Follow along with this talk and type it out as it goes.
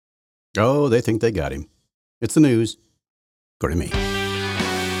Oh, they think they got him. It's the news, according to me.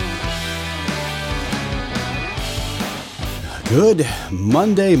 Good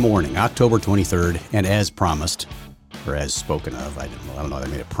Monday morning, October 23rd, and as promised, or as spoken of, I don't know if I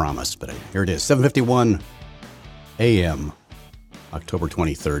made a promise, but here it is, 7:51 a.m., October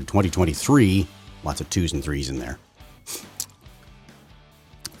 23rd, 2023. Lots of twos and threes in there.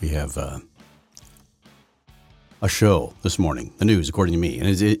 We have a show this morning, the news, according to me. And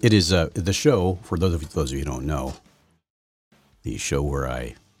it is the show, for those of you who don't know, the show where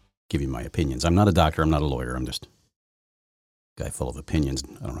I give you my opinions. I'm not a doctor. I'm not a lawyer. I'm just a guy full of opinions.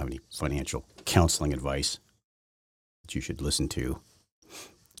 I don't have any financial counseling advice that you should listen to.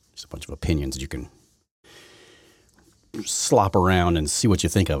 Just a bunch of opinions that you can slop around and see what you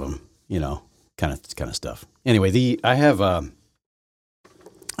think of them, kind of stuff. Anyway, I'm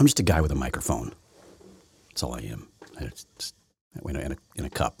just a guy with a microphone. That's all I am. In a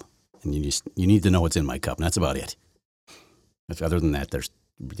cup, and you need to know what's in my cup, and that's about it. Other than that,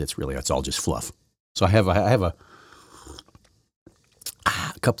 that's all just fluff. So I have a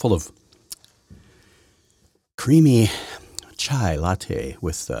cup full of creamy chai latte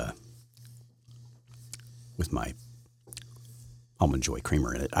with my almond joy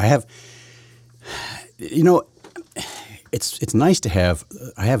creamer in it. I have, it's nice to have.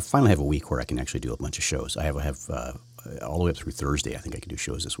 Finally have a week where I can actually do a bunch of shows. I have all the way up through Thursday. I think I can do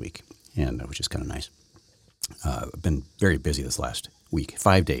shows this week, and which is kind of nice. I've been very busy this last week,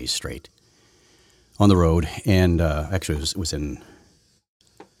 5 days straight on the road, and actually was in.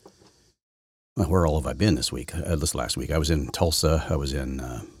 Well, where all have I been this week? This last week, I was in Tulsa. I was in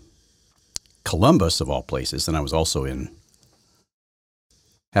Columbus, of all places, and I was also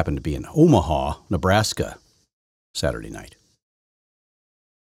happened to be in Omaha, Nebraska, Saturday night.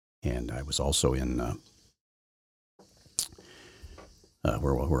 And I was also in,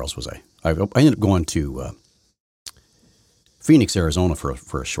 where else was I? I ended up going to Phoenix, Arizona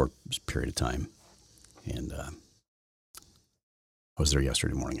for a short period of time. And I was there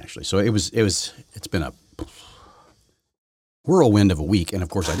yesterday morning, actually. So it's been a whirlwind of a week. And of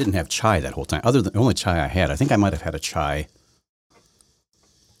course, I didn't have chai that whole time. Other than the only chai I had, I think I might have had a chai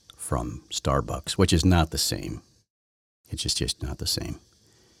from Starbucks, which is not the same. It's just not the same.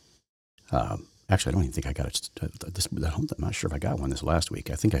 Actually, I don't even think I got it. I'm not sure if I got one this last week.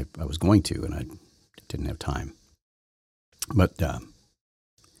 I think I was going to, and I didn't have time. But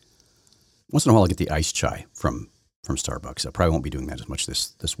once in a while, I'll get the iced chai from Starbucks. I probably won't be doing that as much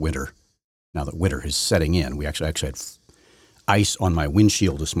this winter. Now that winter is setting in, we actually had ice on my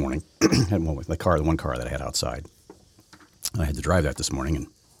windshield this morning. Had one with the one car that I had outside. And I had to drive that this morning, and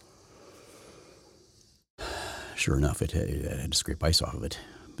sure enough, it had to scrape ice off of it.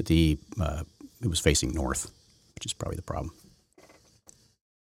 But it was facing north, which is probably the problem.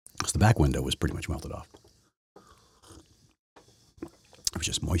 Because the back window was pretty much melted off. It was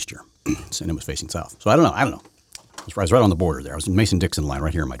just moisture, and it was facing south. So I don't know. I was right on the border there. I was in Mason-Dixon line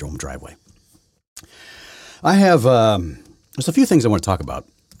right here in my driveway. I have there's a few things I want to talk about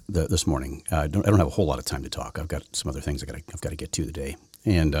this morning. I don't have a whole lot of time to talk. I've got some other things I've got to get to today,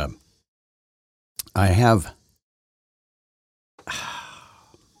 and I have.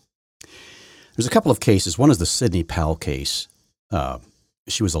 There's a couple of cases. One is the Sidney Powell case.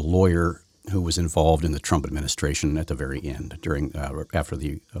 She was a lawyer who was involved in the Trump administration at the very end, after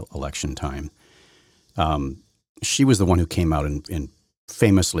the election time. She was the one who came out and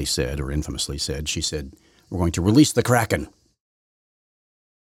famously said, or infamously said, she said, "We're going to release the Kraken."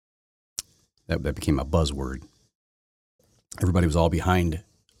 That became a buzzword. Everybody was all behind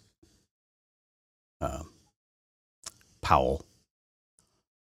Powell.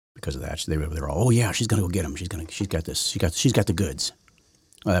 Because of that, they were all, "Oh yeah, she's gonna go get him. She's got this. She's got the goods."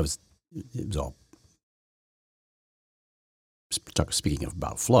 Well, it was all. Speaking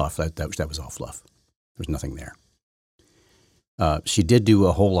about fluff, that was all fluff. There was nothing there. She did do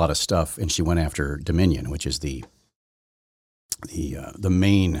a whole lot of stuff, and she went after Dominion, which is the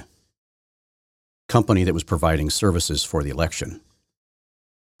main company that was providing services for the election,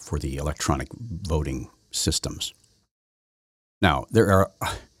 for the electronic voting systems. Now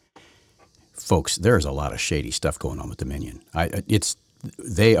folks, there's a lot of shady stuff going on with Dominion. It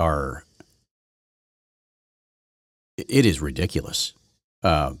is ridiculous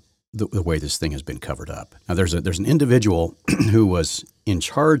the way this thing has been covered up. Now, there's an individual who was in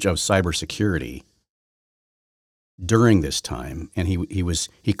charge of cybersecurity during this time, and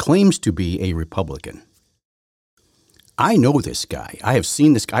he claims to be a Republican. I know this guy. I have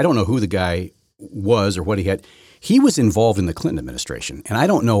seen this guy. I don't know who the guy was or what he had. He was involved in the Clinton administration, and I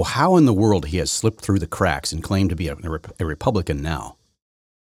don't know how in the world he has slipped through the cracks and claimed to be a Republican now.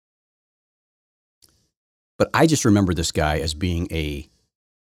 But I just remember this guy as being a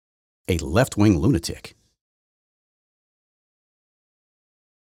left-wing lunatic.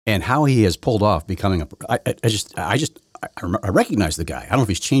 And how he has pulled off becoming I recognize the guy. I don't know if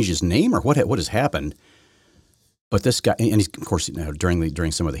he's changed his name or what has happened. But this guy, and he's, of course,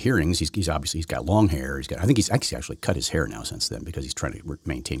 during some of the hearings, he's got long hair. I think he's actually cut his hair now since then because he's trying to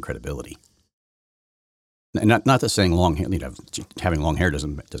maintain credibility. And not that saying long hair, having long hair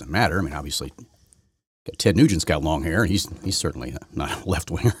doesn't matter. I mean, obviously, Ted Nugent's got long hair. He's certainly not a left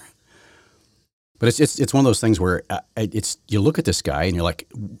winger. But it's one of those things where you look at this guy and you're like,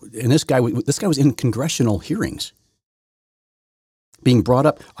 and this guy was in congressional hearings, being brought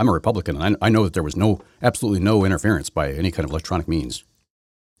up. I'm a Republican, and I know that there was absolutely no interference by any kind of electronic means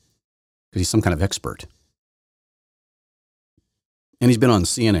because he's some kind of expert. And he's been on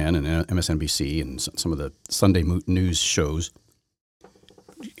CNN and MSNBC and some of the Sunday news shows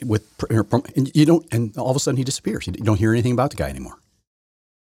and all of a sudden he disappears. You don't hear anything about the guy anymore.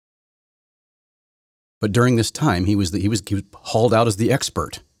 But during this time, he was hauled out as the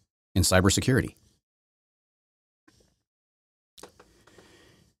expert in cybersecurity.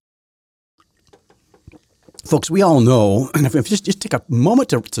 Folks, we all know, and if you just take a moment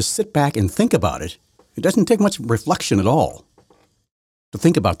to sit back and think about it, it doesn't take much reflection at all to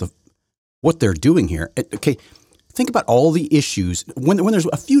think about what they're doing here. Okay, think about all the issues. When there's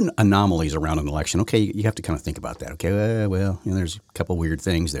a few anomalies around an election, okay, you have to kind of think about that. Okay, well, there's a couple weird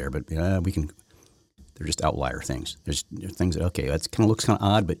things there, but they're just outlier things. There's things that, okay, that kind of looks kind of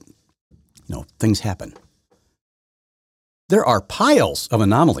odd, but things happen. There are piles of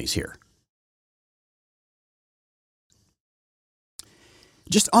anomalies here.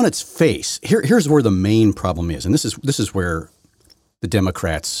 Just on its face, here's where the main problem is, and this is where the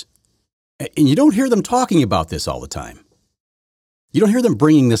Democrats, and you don't hear them talking about this all the time. You don't hear them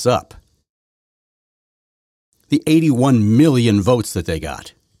bringing this up. The 81 million votes that they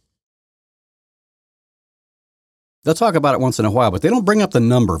got. They'll talk about it once in a while, but they don't bring up the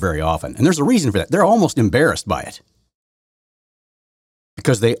number very often, and there's a reason for that. They're almost embarrassed by it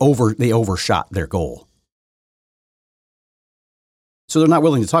because they overshot their goal. So they're not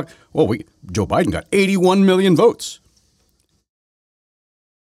willing to talk. Well, Joe Biden got 81 million votes.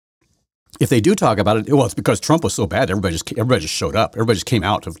 If they do talk about it, well, it's because Trump was so bad. Everybody just showed up. Everybody just came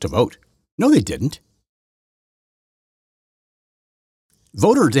out to vote. No, they didn't.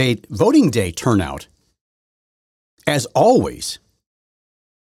 Voting day turnout, as always,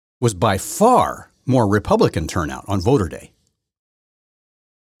 was by far more Republican turnout on voter day.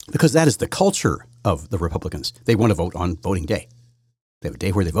 Because that is the culture of the Republicans. They want to vote on voting day. They have a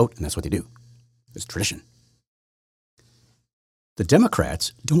day where they vote, and that's what they do. It's tradition. The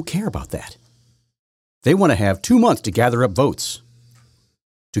Democrats don't care about that. They want to have 2 months to gather up votes,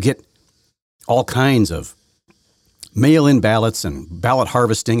 to get all kinds of mail-in ballots and ballot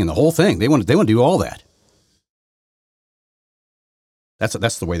harvesting and the whole thing. They want to do all that.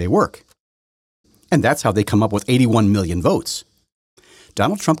 That's the way they work. And that's how they come up with 81 million votes.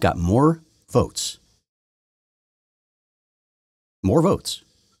 Donald Trump got more votes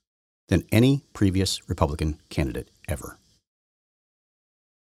than any previous Republican candidate ever.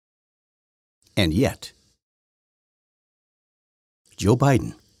 And yet, Joe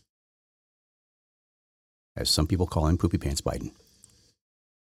Biden, as some people call him, Poopy Pants Biden,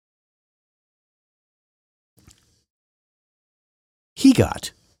 he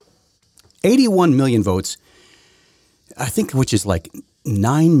got 81 million votes, I think, which is like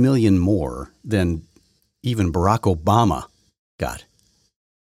 9 million more than even Barack Obama got.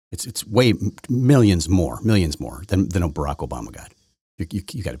 It's way millions more than Barack Obama got.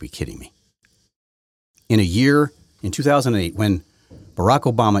 You got to be kidding me. In a year, in 2008, when Barack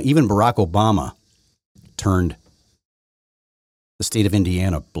Obama turned the state of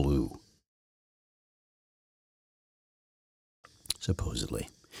Indiana blue, supposedly.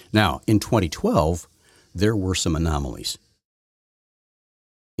 Now, in 2012, there were some anomalies.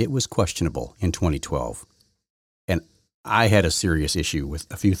 It was questionable in 2012. And I had a serious issue with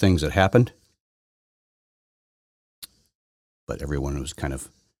a few things that happened. But everyone was kind of,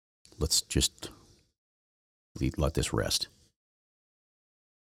 let's just let this rest.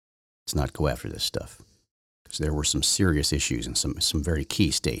 Let's not go after this stuff. Because there were some serious issues in some very key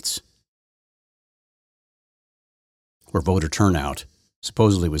states where voter turnout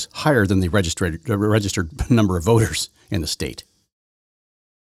supposedly was higher than the registered number of voters in the state.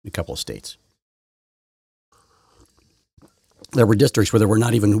 A couple of states. There were districts where there were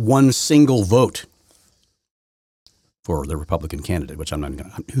not even one single vote for the Republican candidate,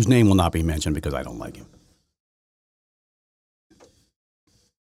 whose name will not be mentioned because I don't like him.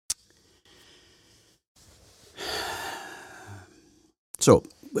 So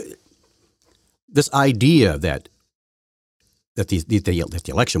this idea that the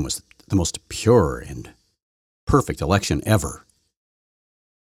election was the most pure and perfect election ever,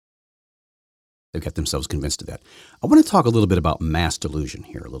 they've got themselves convinced of that. I want to talk a little bit about mass delusion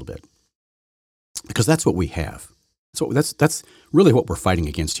here a little bit, because that's what we have. So that's really what we're fighting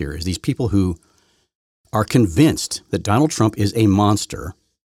against here, is these people who are convinced that Donald Trump is a monster,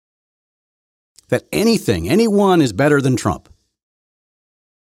 that anyone is better than Trump.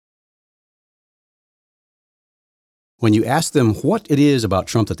 When you ask them what it is about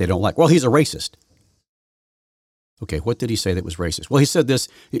Trump that they don't like, well, he's a racist. Okay, what did he say that was racist? Well, he said this.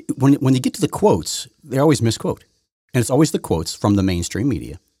 When you get to the quotes, they always misquote. And it's always the quotes from the mainstream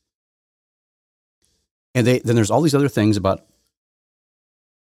media. And then there's all these other things about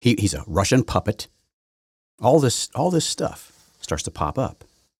he's a Russian puppet. All this stuff starts to pop up.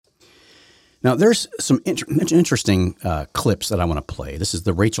 Now, there's some interesting clips that I want to play. This is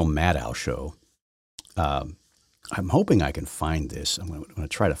the Rachel Maddow show. I'm hoping I can find this. I'm going to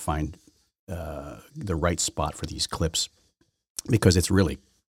try to find the right spot for these clips, because it's really,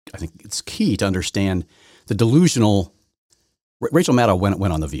 I think it's key to understand the delusional. Rachel Maddow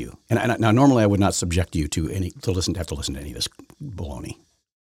went on The View. And now normally I would not subject you to have to listen to any of this baloney.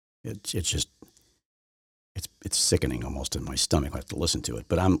 It's just, it's sickening almost in my stomach. I have to listen to it,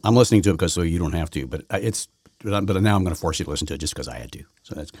 but I'm listening to it because so you don't have to. But now I'm going to force you to listen to it just because I had to.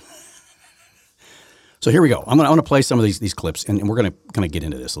 So here we go. I'm going to play some of these clips, and we're going to kind of get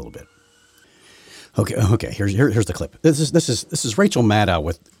into this a little bit. Okay. Here's the clip. This is Rachel Maddow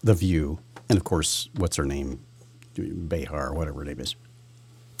with The View, and of course, what's her name, Behar, whatever her name is.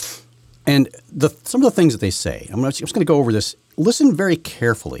 And some of the things that they say. I'm just going to go over this. Listen very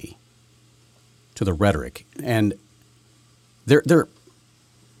carefully to the rhetoric, and they're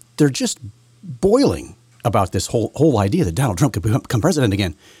just boiling about this whole idea that Donald Trump could become president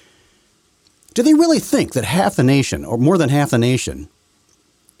again. Do they really think that half the nation, or more than half the nation,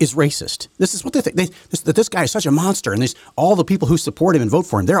 is racist? This is what they think. That this guy is such a monster, and all the people who support him and vote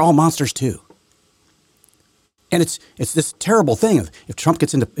for him, they're all monsters too. And it's this terrible thing of if Trump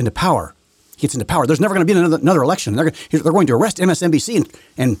gets into power, there's never going to be another election. They're going to arrest MSNBC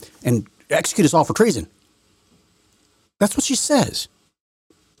and execute us all for treason. That's what she says.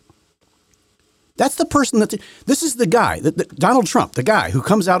 That's the person this is the guy, Donald Trump, the guy who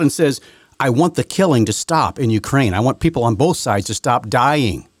comes out and says, I want the killing to stop in Ukraine. I want people on both sides to stop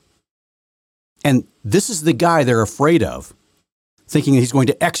dying. And this is the guy they're afraid of, thinking that he's going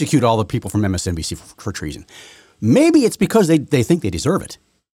to execute all the people from MSNBC for treason. Maybe it's because they think they deserve it.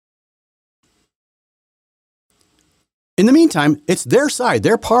 In the meantime, it's their side,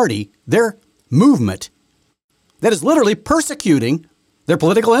 their party, their movement that is literally persecuting their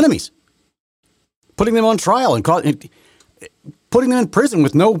political enemies, putting them on trial and putting them in prison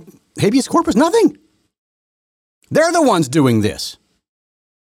with no habeas corpus, nothing. They're the ones doing this.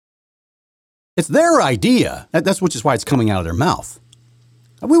 It's their idea. Which is why it's coming out of their mouth.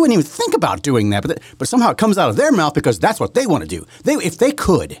 We wouldn't even think about doing that, but somehow it comes out of their mouth because that's what they want to do. If they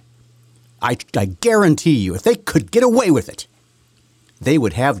could, I guarantee you, if they could get away with it, they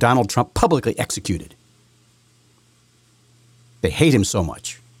would have Donald Trump publicly executed. They hate him so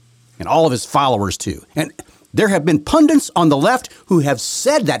much, and all of his followers too. And there have been pundits on the left who have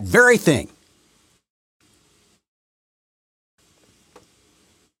said that very thing.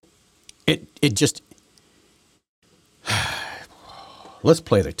 It just. Let's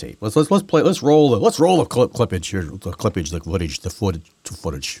play the tape. Let's roll the clippage here. The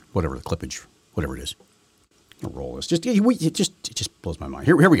footage, whatever the clippage, whatever it is. I'll roll this. It just blows my mind.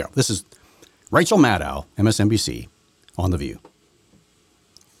 Here we go. This is Rachel Maddow, MSNBC, on The View.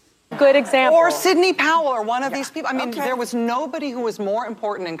 Good example. Or Sidney Powell or one of these people. I mean, there was nobody who was more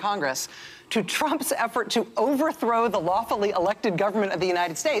important in Congress to Trump's effort to overthrow the lawfully elected government of the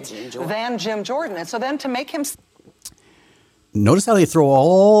United States than Jim Jordan. And so then to make him... Notice how they throw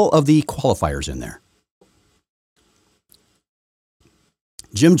all of the qualifiers in there.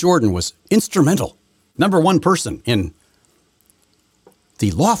 Jim Jordan was instrumental, number one person in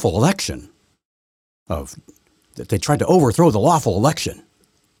the lawful election that they tried to overthrow the lawful election.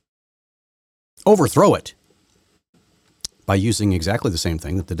 Overthrow it by using exactly the same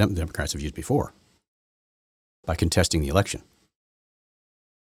thing that the Democrats have used before, by contesting the election.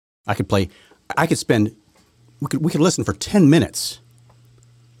 We could listen for 10 minutes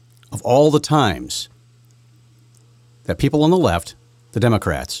of all the times that people on the left, the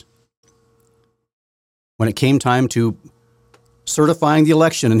Democrats, when it came time to certifying the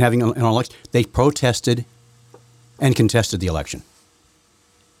election and having an election, they protested and contested the election.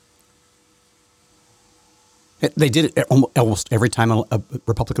 They did it almost every time a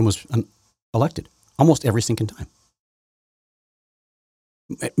Republican was elected. Almost every single time.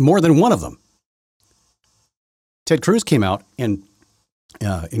 More than one of them. Ted Cruz came out and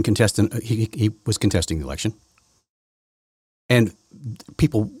he was contesting the election. And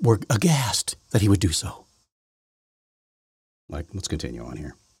people were aghast that he would do so. Let's continue on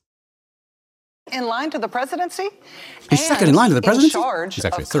here. In line to the presidency? He's second in line to the presidency? In charge He's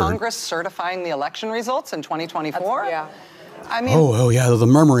actually of third. Congress certifying the election results in 2024? Yeah. I mean, oh, yeah, the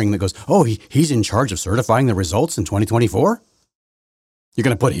murmuring that goes, oh, he's in charge of certifying the results in 2024? You're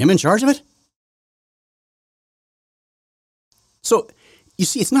going to put him in charge of it? So, you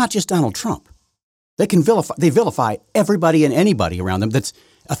see, it's not just Donald Trump. They vilify everybody and anybody around them that's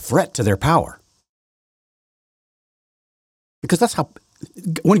a threat to their power. Because that's how,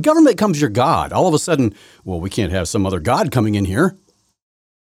 when government becomes your God, all of a sudden, well, we can't have some other God coming in here.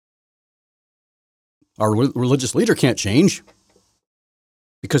 Our religious leader can't change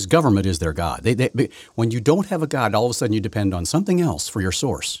because government is their God. When you don't have a God, all of a sudden you depend on something else for your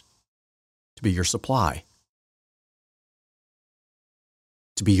source, to be your supply,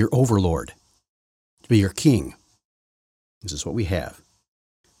 to be your overlord, to be your king. This is what we have.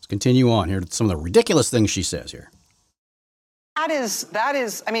 Let's continue on here to some of the ridiculous things she says here. That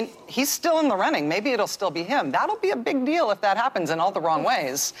is, I mean, he's still in the running. Maybe it'll still be him. That'll be a big deal if that happens in all the wrong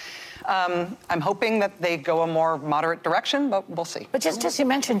ways. I'm hoping that they go a more moderate direction, but we'll see. But just you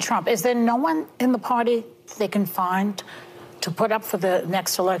mentioned Trump. Is there no one in the party they can find to put up for the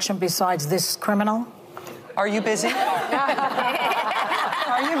next election besides this criminal? Are you busy? Are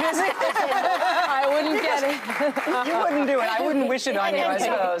you busy? I wouldn't get it. You wouldn't do it. I wouldn't wish it on you, I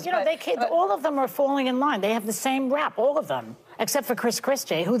suppose. You know, all of them are falling in line. They have the same rap, all of them, except for Chris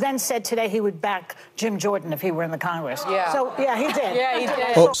Christie, who then said today he would back Jim Jordan if he were in the Congress. Yeah. So, yeah, he did. Yeah, he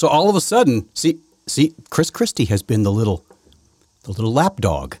did. Oh, so all of a sudden, see, Chris Christie has been the little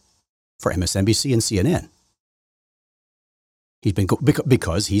lapdog for MSNBC and CNN. He's been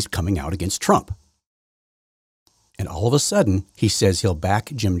because he's coming out against Trump. And all of a sudden, he says he'll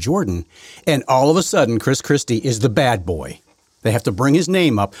back Jim Jordan. And all of a sudden, Chris Christie is the bad boy. They have to bring his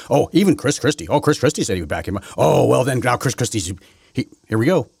name up. Oh, even Chris Christie. Oh, Chris Christie said he would back him up. Oh, well, then now Chris Christie's... Here we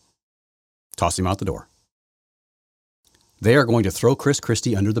go. Toss him out the door. They are going to throw Chris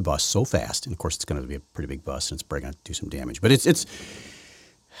Christie under the bus so fast. And, of course, it's going to be a pretty big bus, and it's probably going to do some damage. But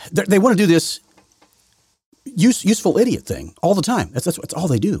they want to do this useful idiot thing all the time. That's all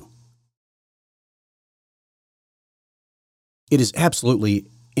they do. It is absolutely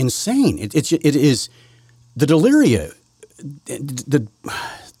insane. It is the deliria.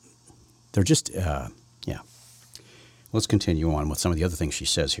 They're just, yeah. Let's continue on with some of the other things she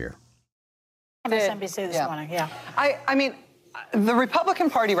says here. MSNBC this morning, yeah. I mean, the Republican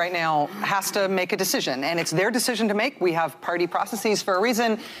Party right now has to make a decision, and it's their decision to make. We have party processes for a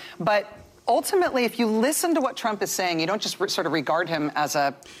reason. But ultimately, if you listen to what Trump is saying, you don't just sort of regard him as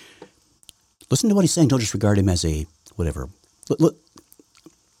a... Listen to what he's saying. Don't just regard him as a whatever.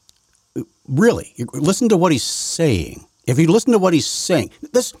 Really, listen to what he's saying. If you listen to what he's saying,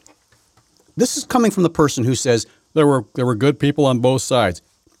 this is coming from the person who says there were good people on both sides.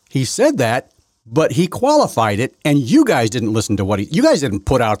 He said that, but he qualified it, and you guys didn't listen to you guys didn't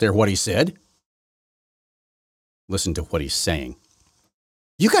put out there what he said. Listen to what he's saying.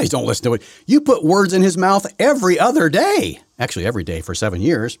 You guys don't listen to it. You put words in his mouth every other day. Actually, every day for 7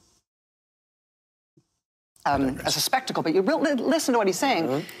 years. As a spectacle, but you really listen to what he's saying.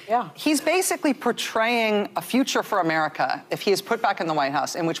 Mm-hmm. Yeah. He's basically portraying a future for America if he is put back in the White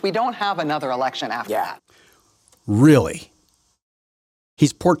House in which we don't have another election after that. Really?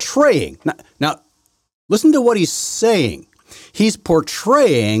 He's portraying. Now, listen to what he's saying. He's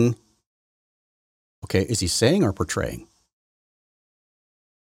portraying. Okay, is he saying or portraying?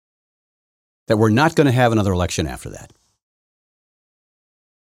 That we're not going to have another election after that.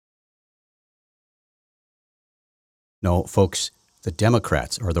 No, folks, the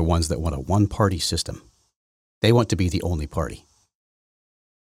Democrats are the ones that want a one-party system. They want to be the only party.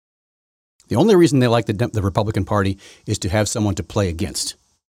 The only reason they like the Republican Party is to have someone to play against.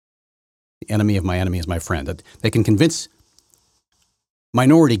 The enemy of my enemy is my friend. That they can convince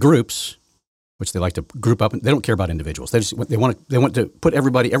minority groups, which they like to group up. They don't care about individuals. They want to put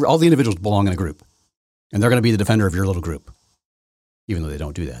all the individuals belong in a group, and they're going to be the defender of your little group, even though they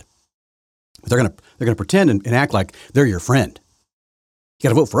don't do that. But they're going to pretend and act like they're your friend. You got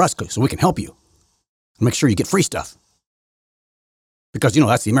to vote for us so we can help you and make sure you get free stuff. Because,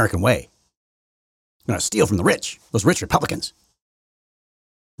 that's the American way. We're going to steal from the rich, those rich Republicans.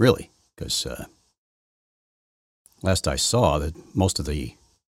 Really, because last I saw that most of the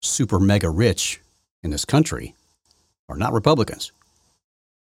super mega rich in this country are not Republicans.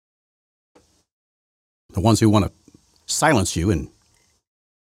 The ones who want to silence you and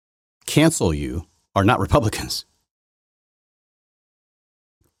cancel you are not Republicans.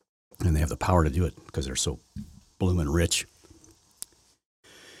 And they have the power to do it because they're so bloomin' rich.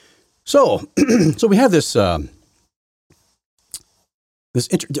 So we have this. So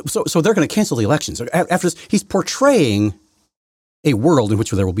they're going to cancel the elections. After this, he's portraying a world in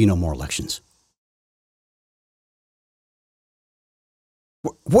which there will be no more elections.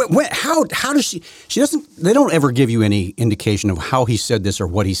 How does she doesn't, they don't ever give you any indication of how he said this or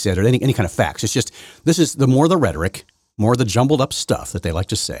what he said or any kind of facts. It's just, this is the more the rhetoric, more the jumbled up stuff that they like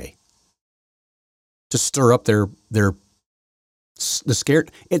to say to stir up the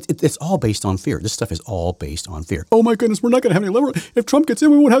scared. It's all based on fear. This stuff is all based on fear. Oh my goodness, we're not going to have any liberal. If Trump gets in,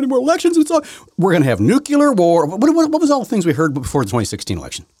 we won't have any more elections. We're going to have nuclear war. What was all the things we heard before the 2016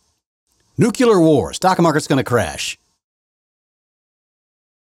 election? Nuclear war. Stock market's going to crash.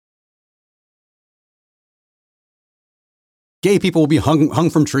 Gay people will be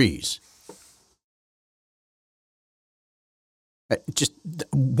hung from trees. Just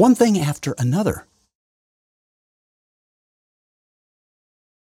one thing after another.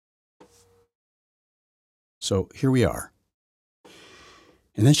 So here we are.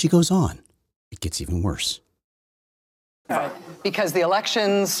 And then she goes on. It gets even worse. Because the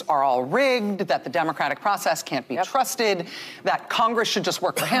elections are all rigged, that the democratic process can't be trusted, that Congress should just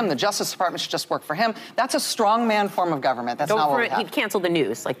work for him, the Justice Department should just work for him. That's a strongman form of government. That's not what we have. He'd cancel the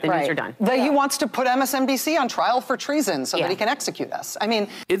news, like the news are done. He wants to put MSNBC on trial for treason so that he can execute us. I mean,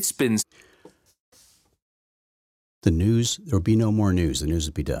 it's been... The news, there will be no more news. The news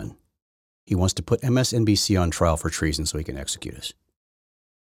will be done. He wants to put MSNBC on trial for treason so he can execute us.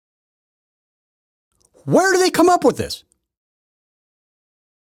 Where do they come up with this?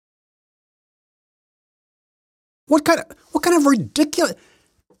 What kind of ridiculous...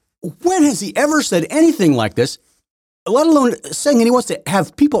 When has he ever said anything like this, let alone saying that he wants to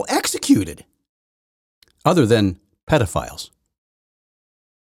have people executed, other than pedophiles?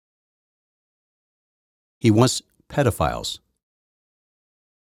 He wants pedophiles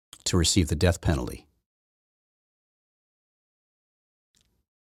to receive the death penalty.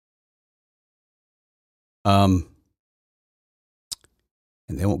 And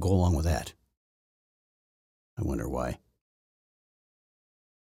they won't go along with that. I wonder why.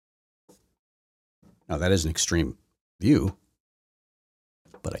 Now, that is an extreme view,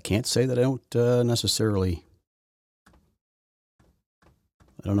 but I can't say that I don't necessarily...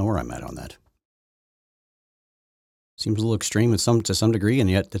 I don't know where I'm at on that. Seems a little extreme to some degree, and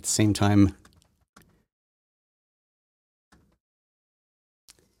yet at the same time...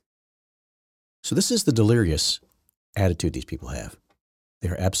 So this is the delirious attitude these people have. They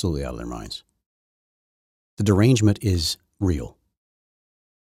are absolutely out of their minds. The derangement is real.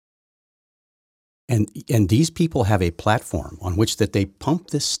 And these people have a platform on which that they pump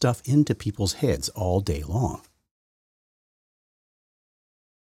this stuff into people's heads all day long.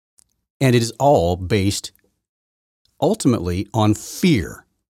 And it is all based ultimately on fear.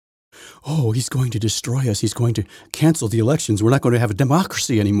 Oh, he's going to destroy us. He's going to cancel the elections. We're not going to have a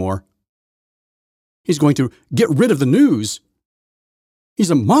democracy anymore. He's going to get rid of the news.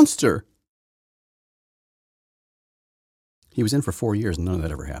 He's a monster. He was in for 4 years and none of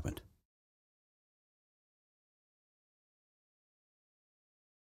that ever happened.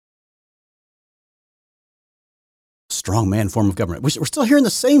 Strongman form of government. We're still hearing the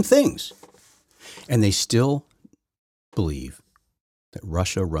same things. And they still believe that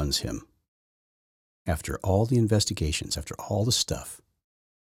Russia runs him. After all the investigations, after all the stuff.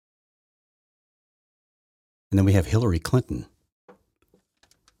 And then we have Hillary Clinton.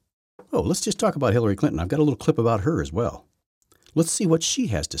 Oh, let's just talk about Hillary Clinton. I've got a little clip about her as well. Let's see what she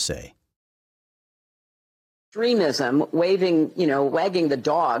has to say. Extremism, wagging the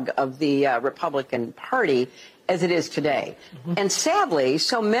dog of the Republican Party as it is today. Mm-hmm. And sadly,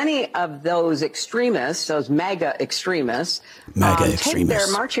 so many of those extremists, those MAGA extremists, take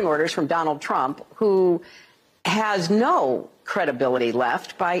their marching orders from Donald Trump, who has no credibility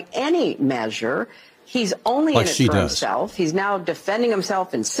left by any measure. He's only in it for himself. He's now defending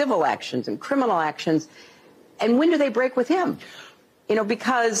himself in civil actions and criminal actions. And when do they break with him?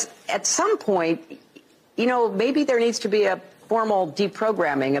 Because at some point, maybe there needs to be a formal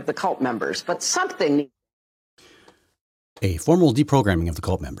deprogramming of the cult members, but something. A formal deprogramming of the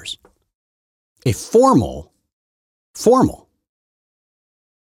cult members. A formal,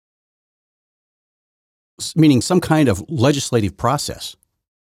 meaning some kind of legislative process,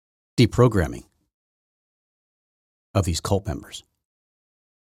 deprogramming of these cult members.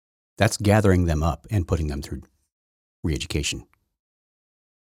 That's gathering them up and putting them through re-education.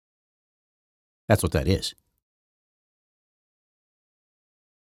 That's what that is.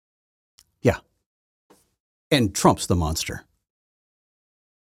 Yeah. And Trump's the monster.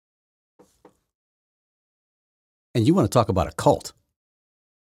 And you want to talk about a cult.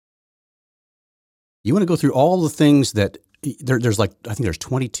 You want to go through all the things that there's like, I think there's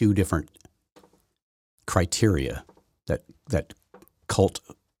 22 different criteria that cult,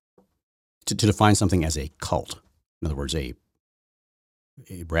 to define something as a cult. In other words, a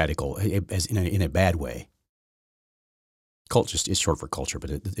radical, as in a bad way. Cult just is short for culture, but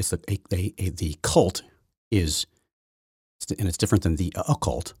it's the cult is, and it's different than the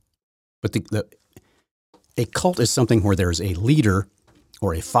occult. But a cult is something where there's a leader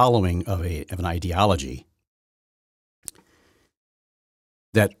or a following of an ideology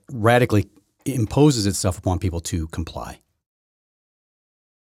that radically imposes itself upon people to comply.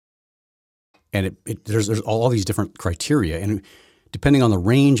 And there's all these different criteria, and depending on the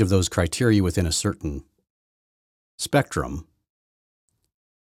range of those criteria within a certain spectrum,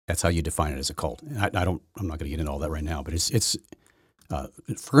 that's how you define it as a cult. And I'm not going to get into all that right now, but it's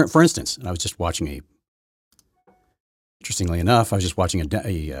for instance, and I was just watching interestingly enough, I was just watching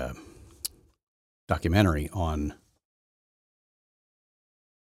a documentary on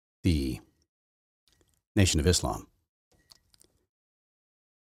the Nation of Islam.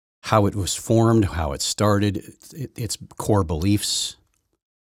 How it was formed, how it started, its core beliefs,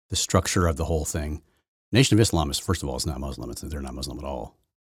 the structure of the whole thing. Nation of Islam is, first of all, it's not Muslim. They're not Muslim at all.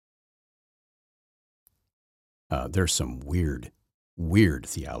 There's some weird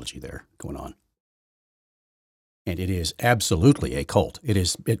theology there going on. And it is absolutely a cult. It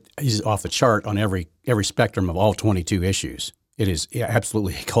is off the chart on every spectrum of all 22 issues. It is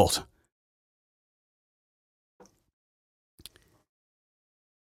absolutely a cult.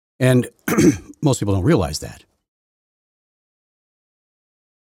 And most people don't realize that.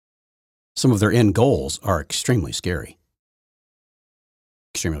 Some of their end goals are extremely scary,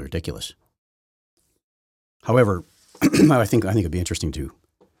 extremely ridiculous. However, I think it'd be interesting to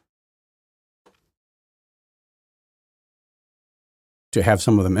have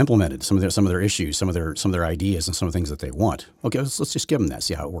some of them implemented, some of their issues, some of their ideas, and some of the things that they want. Okay, let's just give them that,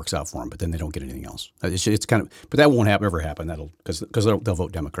 see how it works out for them. But then they don't get anything else. It's kind of, but that won't ever happen. Because they'll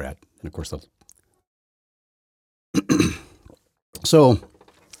vote Democrat, and of course they'll.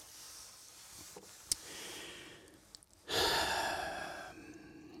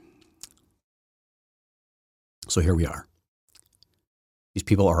 So here we are. These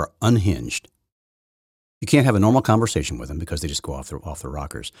people are unhinged. You can't have a normal conversation with them because they just go off the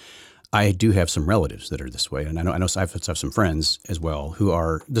rockers. I do have some relatives that are this way, and I know I have some friends as well who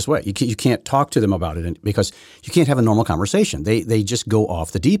are this way. You can't talk to them about it because you can't have a normal conversation. They just go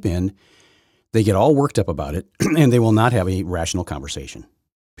off the deep end. They get all worked up about it, and they will not have a rational conversation.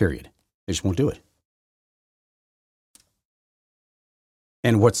 Period. They just won't do it.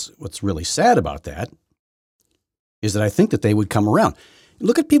 And what's really sad about that is that I think that they would come around.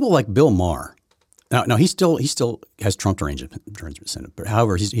 Look at people like Bill Maher. Now he still has Trump derangement, but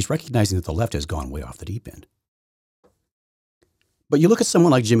however, he's recognizing that the left has gone way off the deep end. But you look at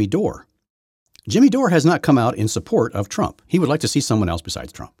someone like Jimmy Dore. Jimmy Dore has not come out in support of Trump. He would like to see someone else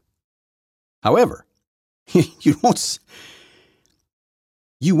besides Trump. However, you won't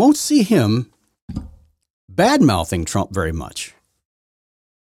see him bad-mouthing Trump very much.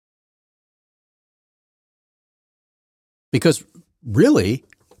 Because really,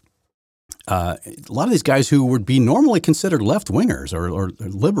 a lot of these guys who would be normally considered left-wingers or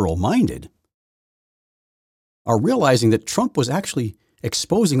liberal-minded are realizing that Trump was actually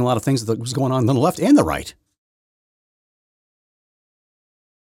exposing a lot of things that was going on the left and the right.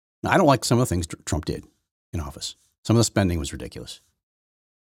 Now, I don't like some of the things Trump did in office. Some of the spending was ridiculous.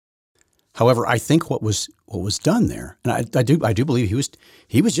 However, I think what was done there, and I do believe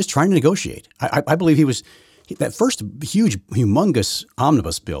he was just trying to negotiate. I believe that first huge, humongous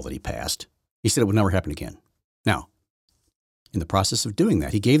omnibus bill that he passed, he said it would never happen again. Now, in the process of doing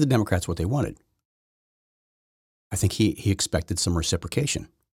that, he gave the Democrats what they wanted. I think he expected some reciprocation.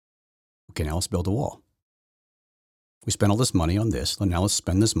 Okay, now let's build a wall. We spent all this money on this. Now let's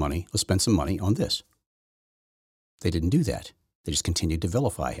spend this money. Let's spend some money on this. They didn't do that. They just continued to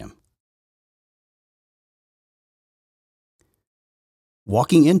vilify him.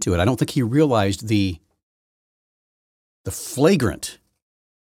 Walking into it, I don't think he realized the flagrant,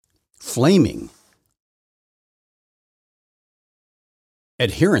 flaming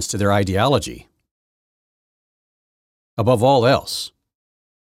adherence to their ideology, above all else,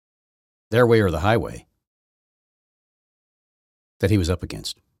 their way or the highway, that he was up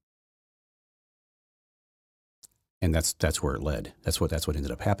against. And that's where it led. That's what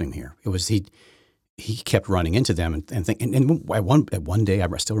ended up happening here. It was he kept running into them and at one day,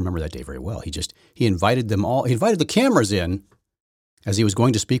 I still remember that day very well. He invited them all. He invited the cameras in as he was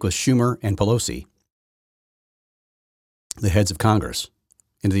going to speak with Schumer and Pelosi, the heads of Congress,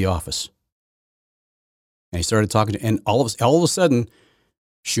 into the office. And he started talking and all of a sudden,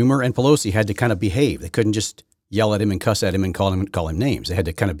 Schumer and Pelosi had to kind of behave. They couldn't just yell at him and cuss at him and call him names. They had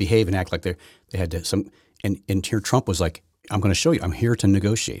to kind of behave and act like they had to and here Trump was like, I'm going to show you. I'm here to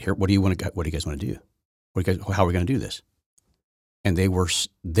negotiate. Here, what do you guys want to do? How are we going to do this? And they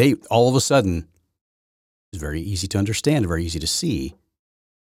all of a sudden, it's very easy to understand, very easy to see.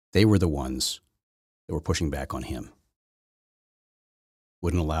 They were the ones that were pushing back on him.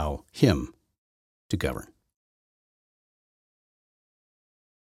 Wouldn't allow him to govern.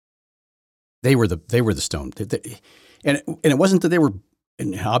 They were the stone. And it wasn't that they were,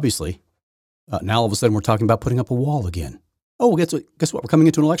 and obviously, now all of a sudden we're talking about putting up a wall again. Oh, guess what? We're coming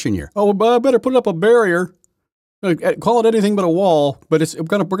into an election year. Oh, I better put up a barrier. Call it anything but a wall, but we're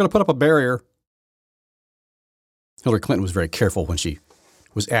going to put up a barrier. Hillary Clinton was very careful when she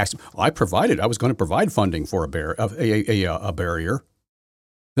was asked. I was going to provide funding for a barrier.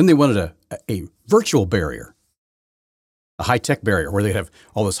 Then they wanted a virtual barrier, a high-tech barrier where they'd have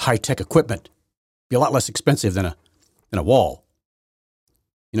all this high-tech equipment. Be a lot less expensive than a wall.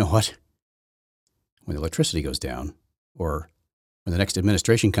 You know what? When the electricity goes down, or when the next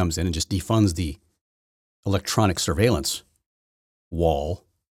administration comes in and just defunds the electronic surveillance wall,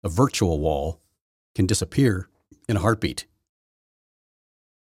 a virtual wall can disappear in a heartbeat.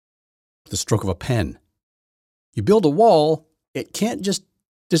 The stroke of a pen. You build a wall, it can't just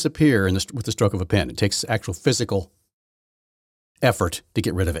disappear with the stroke of a pen. It takes actual physical effort to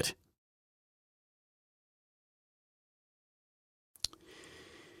get rid of it.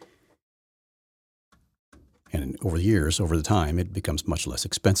 And over the time, it becomes much less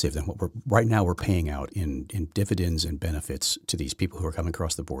expensive than what right now we're paying out in dividends and benefits to these people who are coming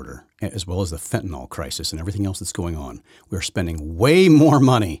across the border, as well as the fentanyl crisis and everything else that's going on. We're spending way more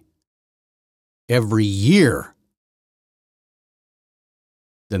money every year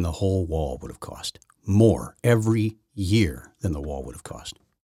than the whole wall would have cost. More every year than the wall would have cost.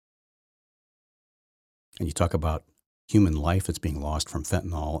 And you talk about human life that's being lost from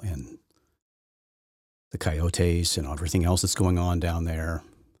fentanyl and the coyotes and everything else that's going on down there,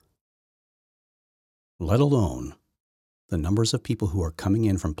 let alone the numbers of people who are coming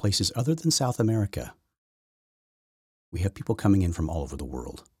in from places other than South America. We have people coming in from all over the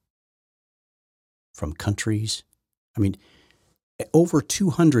world, from countries. I mean, over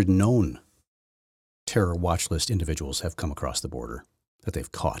 200 known terror watch list individuals have come across the border that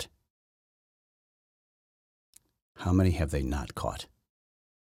they've caught. How many have they not caught?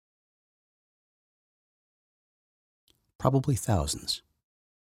 Probably thousands.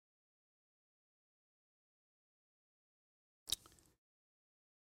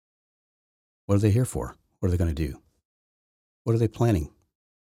 What are they here for? What are they going to do? What are they planning?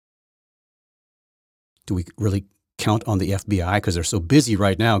 Do we really count on the FBI because they're so busy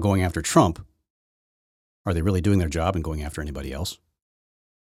right now going after Trump? Are they really doing their job and going after anybody else?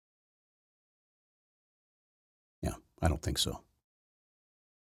 Yeah, I don't think so.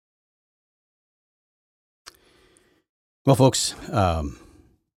 Well, folks,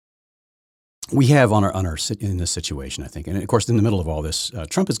 we have in this situation, I think, and of course, in the middle of all this,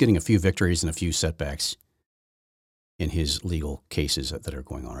 Trump is getting a few victories and a few setbacks in his legal cases that are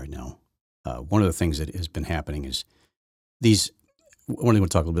going on right now. One of the things that has been happening is these. I want to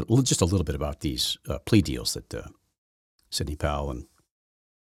talk just a little bit about these plea deals that Sidney Powell and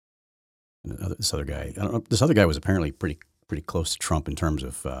this other guy. I don't know. This other guy was apparently pretty close to Trump in terms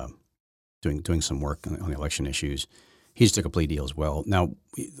of doing some work on the election issues. He just took a plea deal as well. Now,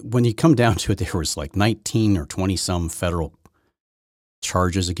 when you come down to it, there was like 19 or 20 some federal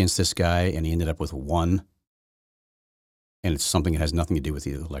charges against this guy, and he ended up with one. And it's something that has nothing to do with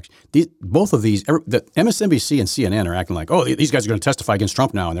the election. Both of these, the MSNBC and CNN are acting like, oh, these guys are going to testify against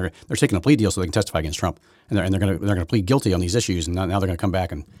Trump now, and they're taking a plea deal so they can testify against Trump, and they're going to plead guilty on these issues, and now they're going to come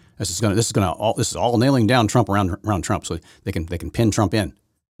back and this is all nailing down Trump around Trump, so they can pin Trump in.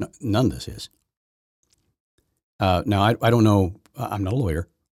 No, none of this is. Now, I don't know. I'm not a lawyer,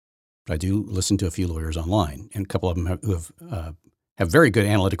 but I do listen to a few lawyers online, and a couple of them have very good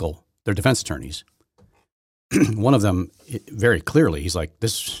analytical. They're defense attorneys. One of them, very clearly, he's like,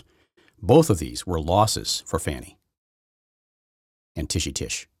 both of these were losses for Fannie and Tishy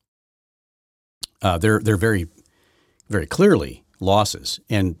Tish. They're very, very clearly losses,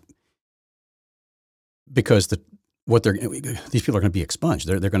 and because these people are going to be expunged,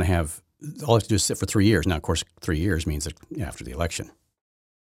 they're going to have all they have to do is sit for 3 years. Now, of course, 3 years means that after the election.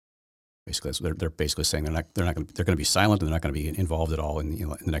 Basically, they're basically saying they're going to be silent and they're not going to be involved at all in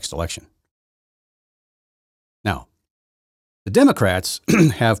the next election. Now, the Democrats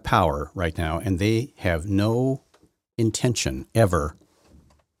have power right now, and they have no intention ever.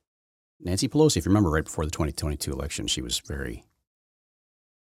 Nancy Pelosi, if you remember, right before the 2022 election, she was we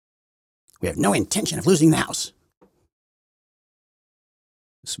have no intention of losing the House.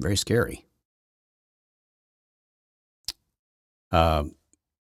 It's very scary.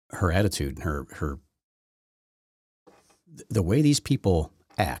 Her attitude, the way these people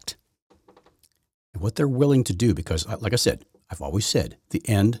act, and what they're willing to do, because, like I said, I've always said, the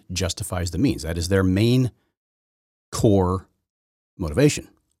end justifies the means. That is their main core motivation.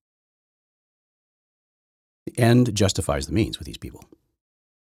 The end justifies the means with these people.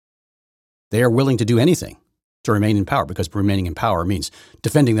 They are willing to do anything to remain in power, because remaining in power means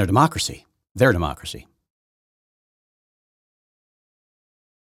defending their democracy. Their democracy.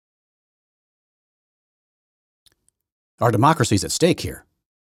 Our democracy is at stake here.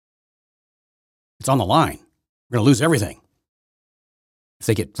 It's on the line. We're going to lose everything if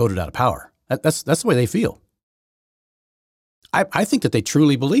they get voted out of power. That's the way they feel. I think that they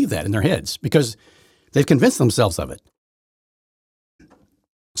truly believe that in their heads, because they've convinced themselves of it.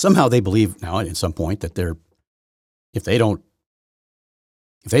 Somehow they believe now at some point that if they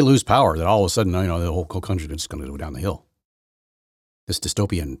lose power, that all of a sudden, the whole country is just going to go down the hill. This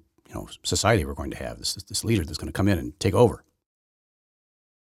dystopian, society we're going to have, this leader that's going to come in and take over.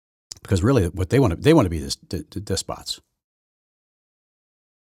 Because really, what they want to be this despots.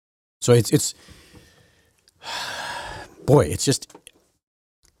 So it's just,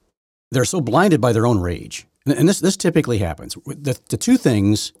 they're so blinded by their own rage. And this typically happens. The two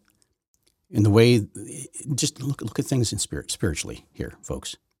things in the way, just look at things in spiritually here,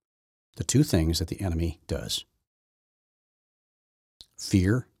 folks. The two things that the enemy does: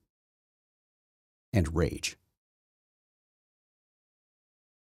 fear and rage.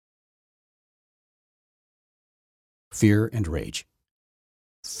 Fear and rage.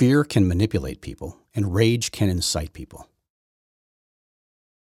 Fear can manipulate people, and rage can incite people.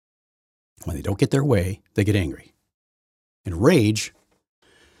 When they don't get their way, they get angry. And rage,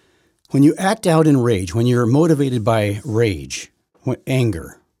 when you act out in rage, when you're motivated by rage,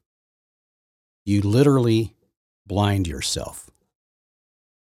 anger, you literally blind yourself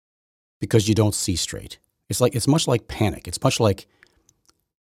because you don't see straight. It's much like panic. It's much like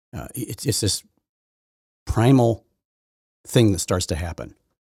it's this primal thing that starts to happen.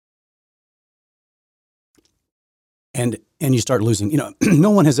 And you start losing, no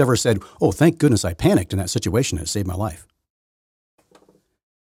one has ever said, "Oh, thank goodness I panicked in that situation. It saved my life.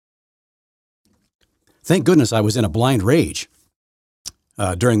 Thank goodness I was in a blind rage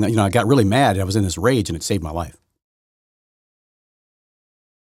during that. I got really mad. I was in this rage and it saved my life."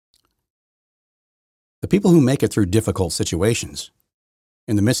 The people who make it through difficult situations,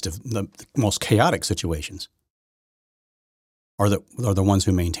 in the midst of the most chaotic situations, are the ones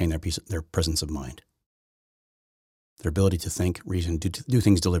who maintain their presence of mind. Their ability to think, reason, do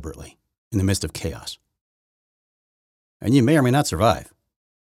things deliberately in the midst of chaos. And you may or may not survive.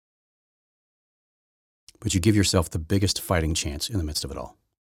 But you give yourself the biggest fighting chance in the midst of it all.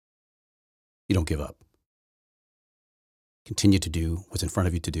 You don't give up. Continue to do what's in front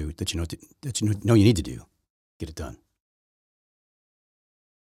of you to do that you know you need to do. Get it done.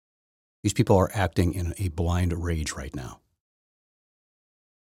 These people are acting in a blind rage right now.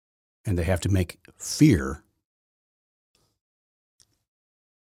 And they have to make fear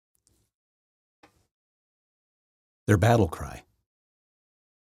their battle cry.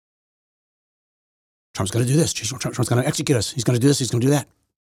 Trump's going to do this. Trump's going to execute us. He's going to do this. He's going to do that.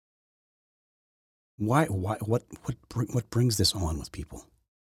 Why? What brings this on with people?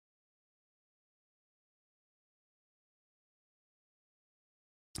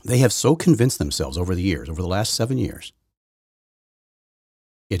 They have so convinced themselves over the last 7 years,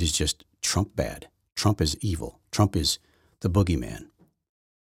 it is just Trump bad. Trump is evil. Trump is the boogeyman.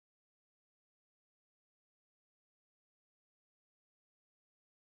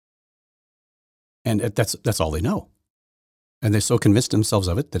 And that's all they know. And they're so convinced themselves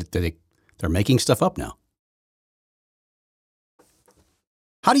of it that they're making stuff up now.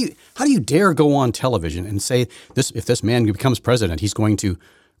 How do you dare go on television and say if this man becomes president, he's going to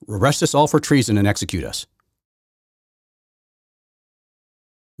arrest us all for treason and execute us?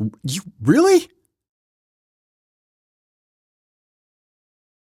 Really?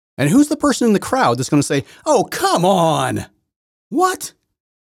 And who's the person in the crowd that's going to say, "Oh, come on. What?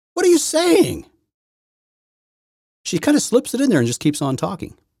 What are you saying?" She kind of slips it in there and just keeps on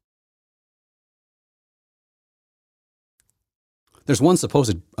talking. There's one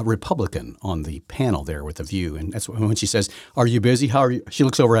supposed Republican on the panel there with The View, and that's when she says, "Are you busy? How are you?" She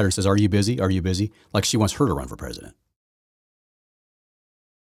looks over at her and says, "Are you busy? Are you busy?" Like she wants her to run for president.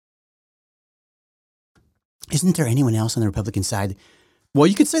 Isn't there anyone else on the Republican side? Well,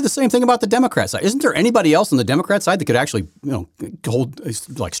 you could say the same thing about the Democrat side. Isn't there anybody else on the Democrat side that could actually,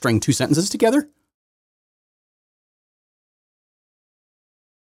 string two sentences together?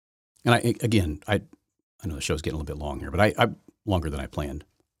 And I know the show's getting a little bit long here, but I longer than I planned.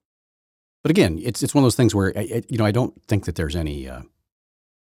 But again, it's one of those things where I don't think that there's any.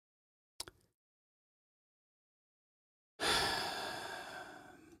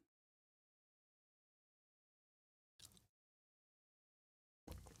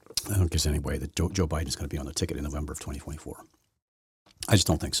 I don't think there's any way that Joe Biden is going to be on the ticket in November of 2024. I just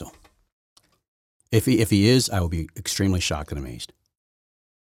don't think so. If he is, I will be extremely shocked and amazed.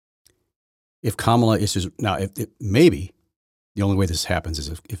 If Kamala is now, maybe the only way this happens is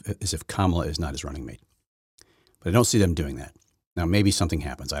if Kamala is not his running mate. But I don't see them doing that. Now, maybe something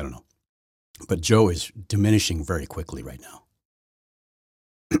happens. I don't know. But Joe is diminishing very quickly right now.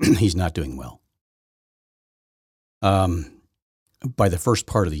 He's not doing well. By the first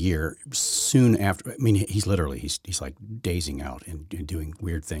part of the year, soon after, he's like dazing out and doing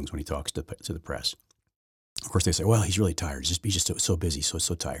weird things when he talks to the press. Of course, they say, well, he's really tired. He's just so busy,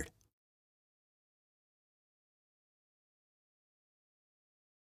 so tired.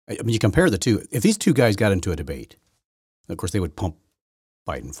 You compare the two. If these two guys got into a debate, of course, they would pump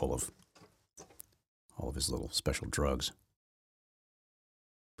Biden full of all of his little special drugs,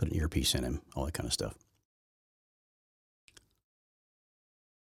 put an earpiece in him, all that kind of stuff.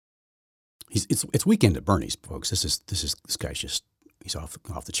 It's weekend at Bernie's, folks. This guy's just he's off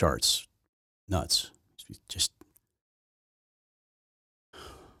the charts, nuts. Just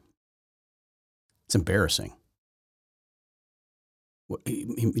it's embarrassing. He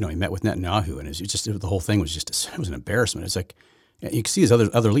met with Netanyahu, and the whole thing was it was an embarrassment. It's like you can see his other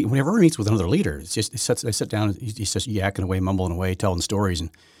whenever he meets with another leader, it's just they sit down, he's just yakking away, mumbling away, telling stories, and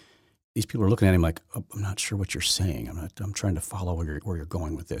these people are looking at him like, oh, I'm not sure what you're saying. I'm trying to follow where you're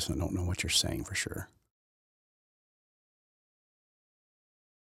going with this, and I don't know what you're saying for sure.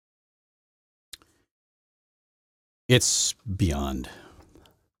 It's beyond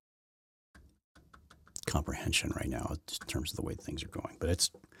comprehension right now in terms of the way things are going. But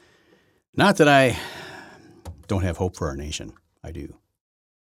it's not that I don't have hope for our nation. I do.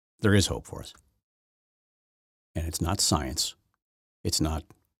 There is hope for us. And it's not science. It's not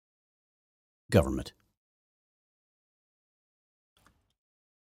government.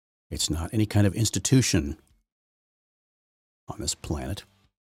 It's not any kind of institution on this planet.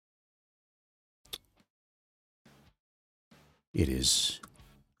 It is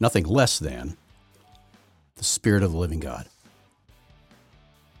nothing less than the Spirit of the living God.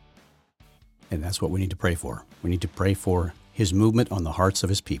 And that's what we need to pray for. We need to pray for his movement on the hearts of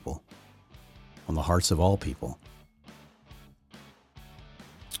his people, on the hearts of all people.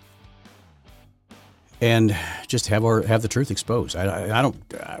 And just have the truth exposed. I don't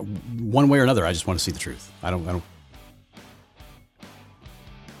one way or another. I just want to see the truth. I don't want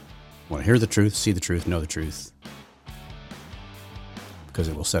to hear the truth, see the truth, know the truth, because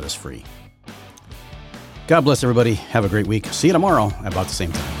it will set us free. God bless everybody. Have a great week. See you tomorrow about the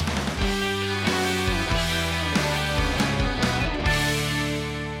same time.